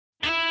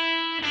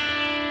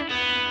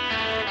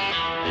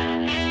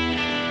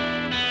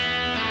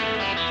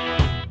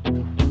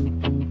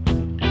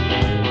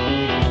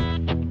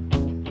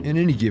In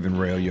any given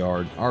rail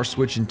yard, our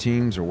switching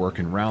teams are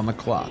working round the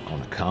clock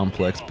on a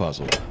complex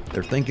puzzle.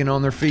 They're thinking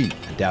on their feet,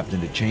 adapting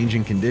to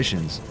changing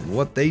conditions, and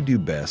what they do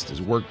best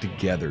is work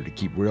together to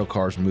keep rail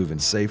cars moving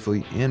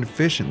safely and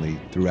efficiently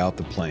throughout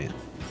the plant.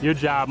 Your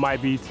job might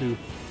be to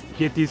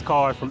get these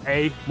cars from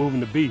A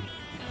moving to B,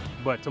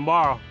 but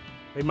tomorrow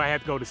they might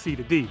have to go to C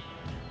to D.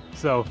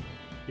 So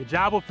your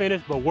job will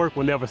finish, but work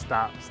will never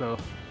stop. So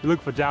if you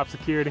look for job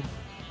security,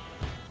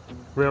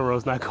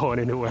 railroad's not going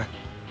anywhere.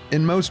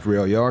 In most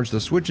rail yards,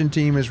 the switching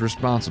team is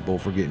responsible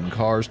for getting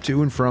cars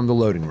to and from the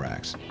loading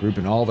racks,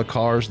 grouping all the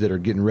cars that are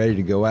getting ready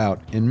to go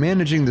out, and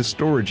managing the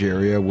storage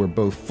area where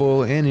both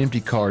full and empty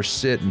cars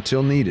sit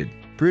until needed.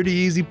 Pretty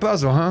easy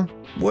puzzle, huh?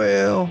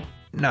 Well,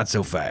 not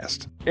so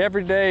fast.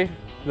 Every day,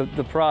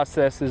 the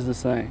process is the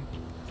same,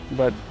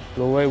 but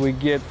the way we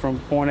get from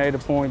point A to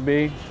point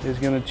B is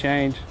going to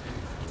change,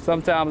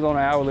 sometimes on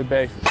an hourly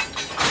basis.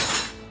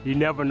 You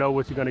never know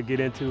what you're going to get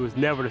into. It's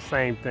never the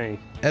same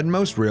thing. At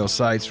most rail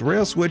sites,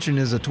 rail switching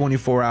is a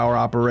 24-hour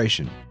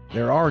operation.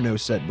 There are no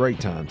set break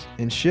times,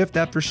 and shift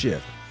after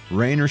shift,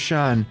 rain or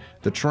shine,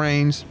 the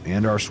trains,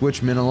 and our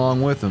switchmen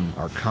along with them,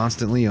 are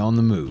constantly on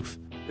the move.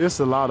 It's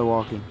a lot of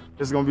walking.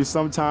 There's going to be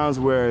some times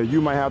where you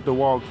might have to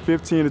walk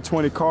 15 to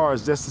 20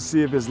 cars just to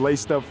see if it's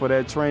laced up for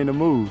that train to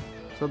move.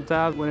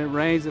 Sometimes when it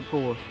rains, it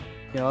pours.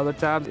 Other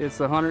times it's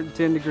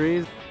 110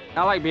 degrees.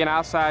 I like being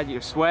outside,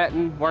 you're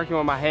sweating, working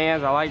with my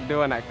hands. I like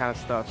doing that kind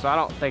of stuff. So I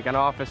don't think an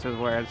office is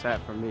where it's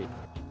at for me.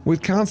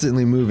 With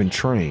constantly moving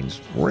trains,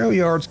 rail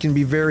yards can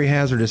be very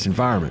hazardous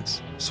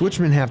environments.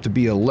 Switchmen have to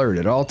be alert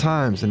at all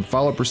times and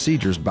follow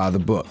procedures by the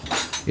book.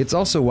 It's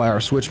also why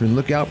our switchmen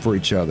look out for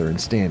each other and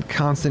stay in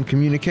constant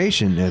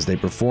communication as they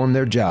perform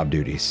their job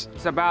duties.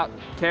 It's about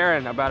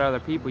caring about other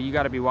people. You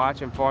got to be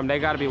watching for them. They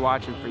got to be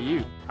watching for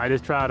you. I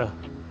just try to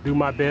do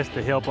my best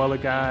to help other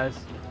guys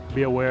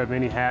be aware of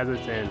any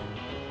hazards, and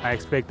I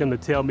expect them to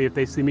tell me if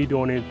they see me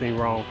doing anything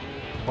wrong,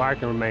 or I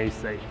can remain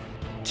safe.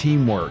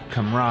 Teamwork,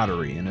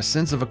 camaraderie, and a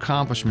sense of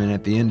accomplishment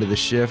at the end of the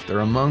shift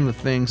are among the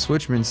things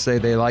switchmen say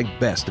they like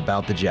best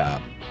about the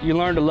job. You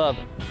learn to love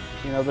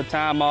it. The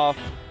time off,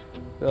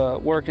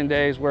 working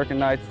days, working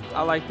nights.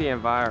 I like the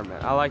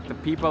environment. I like the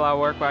people I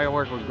work with. I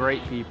work with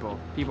great people.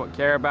 People that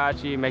care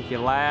about you, make you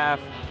laugh,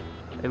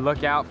 they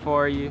look out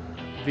for you.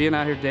 Being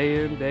out here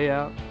day in, day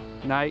out,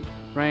 night,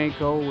 rain,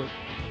 cold, with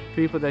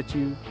people that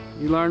you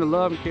learn to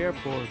love and care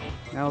for.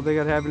 I don't think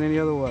I'd have it any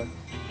other way.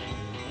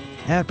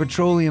 At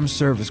Petroleum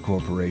Service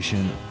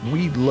Corporation,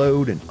 we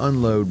load and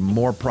unload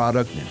more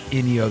product than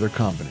any other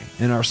company,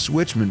 and our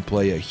switchmen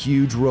play a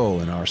huge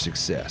role in our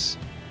success.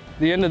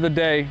 At the end of the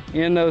day,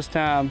 in those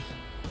times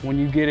when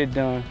you get it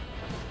done,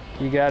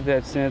 you got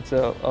that sense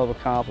of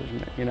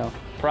accomplishment,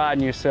 pride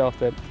in yourself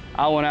that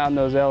I went out in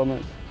those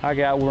elements, I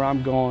got where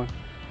I'm going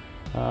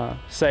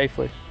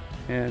safely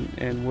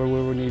and where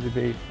we need to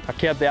be. I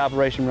kept the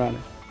operation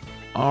running.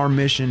 Our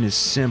mission is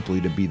simply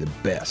to be the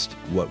best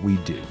at what we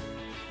do.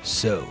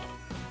 So,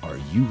 are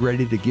you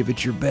ready to give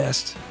it your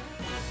best?